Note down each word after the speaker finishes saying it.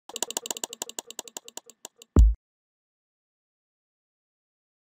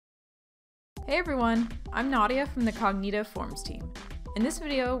Hey everyone, I'm Nadia from the Cognito Forms team. In this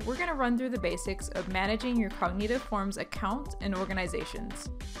video, we're going to run through the basics of managing your Cognito Forms account and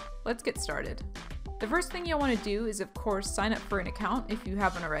organizations. Let's get started. The first thing you'll want to do is, of course, sign up for an account if you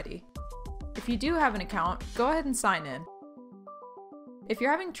haven't already. If you do have an account, go ahead and sign in. If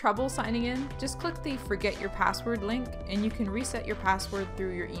you're having trouble signing in, just click the Forget Your Password link and you can reset your password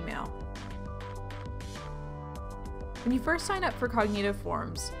through your email. When you first sign up for Cognito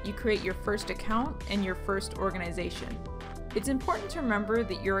Forms, you create your first account and your first organization. It's important to remember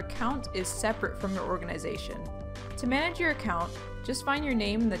that your account is separate from your organization. To manage your account, just find your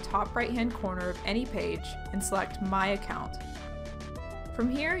name in the top right-hand corner of any page and select My Account. From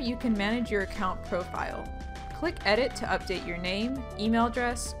here, you can manage your account profile. Click Edit to update your name, email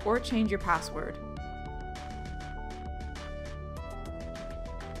address, or change your password.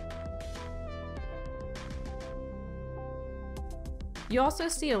 You also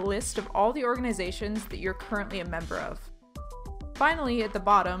see a list of all the organizations that you're currently a member of. Finally, at the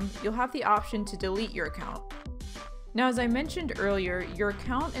bottom, you'll have the option to delete your account. Now, as I mentioned earlier, your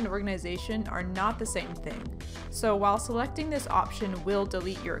account and organization are not the same thing. So while selecting this option will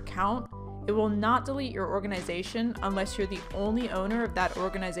delete your account, it will not delete your organization unless you're the only owner of that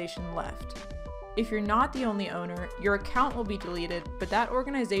organization left. If you're not the only owner, your account will be deleted, but that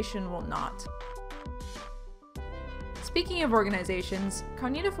organization will not. Speaking of organizations,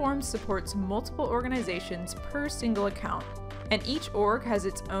 Cognito Forms supports multiple organizations per single account, and each org has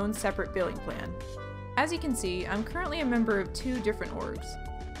its own separate billing plan. As you can see, I'm currently a member of 2 different orgs.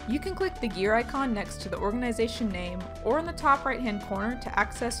 You can click the gear icon next to the organization name or in the top right-hand corner to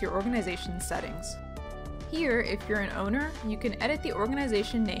access your organization settings. Here, if you're an owner, you can edit the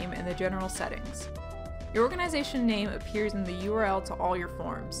organization name in the general settings. Your organization name appears in the URL to all your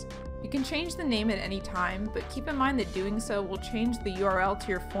forms. You can change the name at any time, but keep in mind that doing so will change the URL to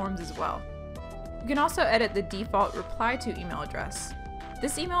your forms as well. You can also edit the default reply to email address.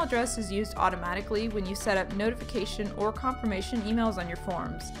 This email address is used automatically when you set up notification or confirmation emails on your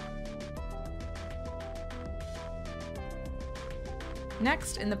forms.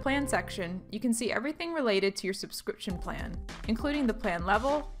 Next, in the plan section, you can see everything related to your subscription plan, including the plan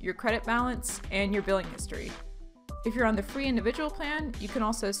level, your credit balance, and your billing history. If you're on the free individual plan, you can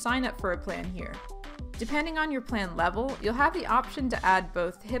also sign up for a plan here. Depending on your plan level, you'll have the option to add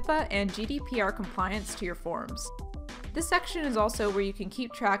both HIPAA and GDPR compliance to your forms. This section is also where you can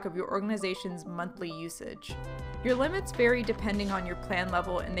keep track of your organization's monthly usage. Your limits vary depending on your plan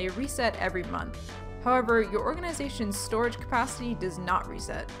level and they reset every month. However, your organization's storage capacity does not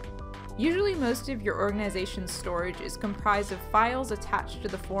reset. Usually most of your organization's storage is comprised of files attached to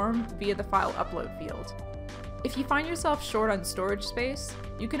the form via the file upload field. If you find yourself short on storage space,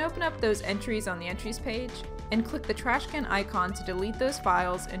 you can open up those entries on the entries page and click the trash can icon to delete those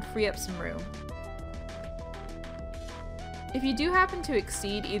files and free up some room. If you do happen to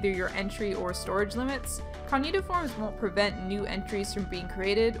exceed either your entry or storage limits, Cognito Forms won't prevent new entries from being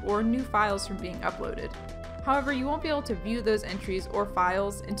created or new files from being uploaded. However, you won't be able to view those entries or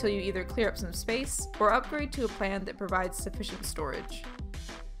files until you either clear up some space or upgrade to a plan that provides sufficient storage.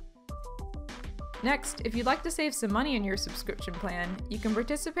 Next, if you'd like to save some money in your subscription plan, you can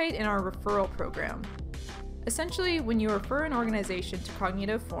participate in our Referral Program. Essentially, when you refer an organization to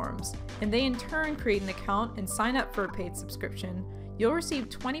Cognito Forms, and they in turn create an account and sign up for a paid subscription, you'll receive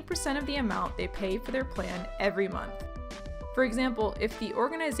 20% of the amount they pay for their plan every month. For example, if the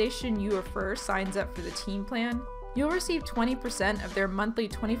organization you refer signs up for the team plan, you'll receive 20% of their monthly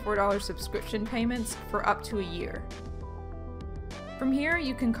 $24 subscription payments for up to a year. From here,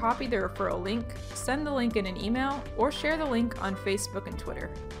 you can copy the referral link, send the link in an email, or share the link on Facebook and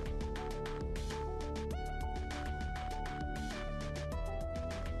Twitter.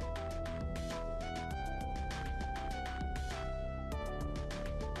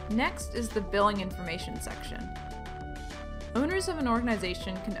 Next is the billing information section. Owners of an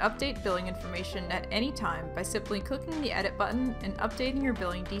organization can update billing information at any time by simply clicking the Edit button and updating your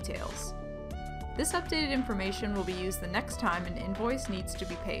billing details. This updated information will be used the next time an invoice needs to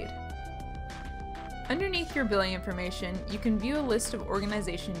be paid. Underneath your billing information, you can view a list of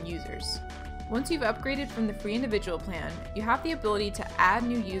organization users. Once you've upgraded from the free individual plan, you have the ability to add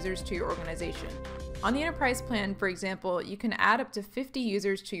new users to your organization. On the enterprise plan, for example, you can add up to 50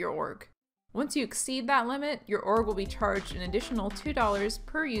 users to your org. Once you exceed that limit, your org will be charged an additional $2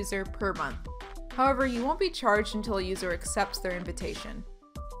 per user per month. However, you won't be charged until a user accepts their invitation.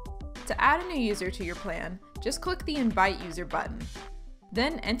 To add a new user to your plan, just click the Invite User button.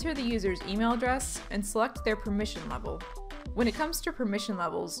 Then enter the user's email address and select their permission level. When it comes to permission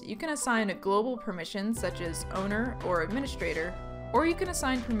levels, you can assign a global permission such as owner or administrator, or you can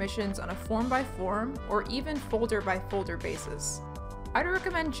assign permissions on a form-by-form or even folder-by-folder basis. I'd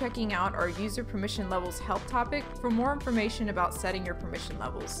recommend checking out our User Permission Levels help topic for more information about setting your permission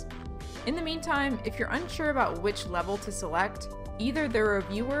levels. In the meantime, if you're unsure about which level to select, either the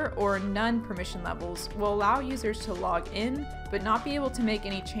reviewer or none permission levels will allow users to log in but not be able to make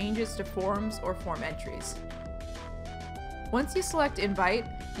any changes to forms or form entries. Once you select Invite,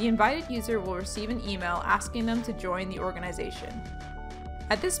 the invited user will receive an email asking them to join the organization.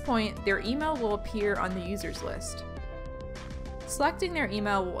 At this point, their email will appear on the users list. Selecting their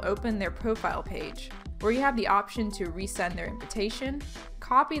email will open their profile page, where you have the option to resend their invitation,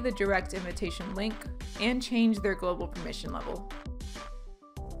 copy the direct invitation link, and change their global permission level.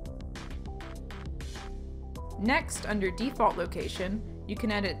 Next, under Default Location, you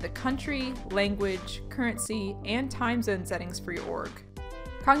can edit the country, language, currency, and time zone settings for your org.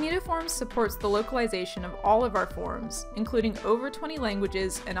 Cognito Forms supports the localization of all of our forms, including over 20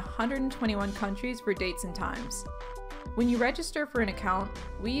 languages and 121 countries for dates and times. When you register for an account,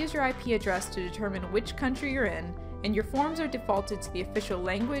 we use your IP address to determine which country you're in, and your forms are defaulted to the official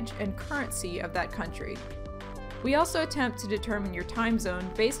language and currency of that country. We also attempt to determine your time zone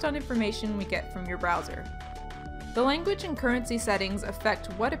based on information we get from your browser. The language and currency settings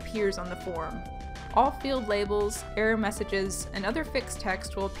affect what appears on the form. All field labels, error messages, and other fixed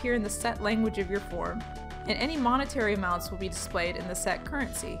text will appear in the set language of your form, and any monetary amounts will be displayed in the set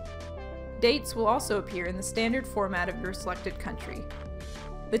currency. Dates will also appear in the standard format of your selected country.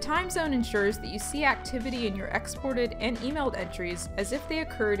 The time zone ensures that you see activity in your exported and emailed entries as if they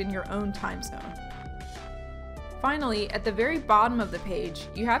occurred in your own time zone. Finally, at the very bottom of the page,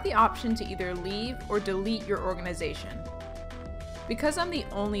 you have the option to either leave or delete your organization. Because I'm the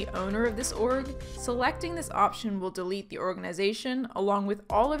only owner of this org, selecting this option will delete the organization along with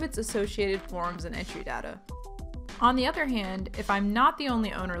all of its associated forms and entry data. On the other hand, if I'm not the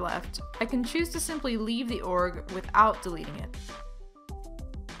only owner left, I can choose to simply leave the org without deleting it.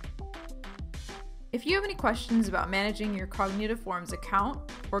 If you have any questions about managing your Cognito Forms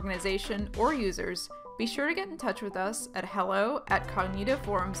account, organization, or users, be sure to get in touch with us at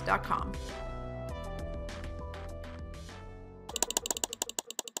hello@cognitoforms.com.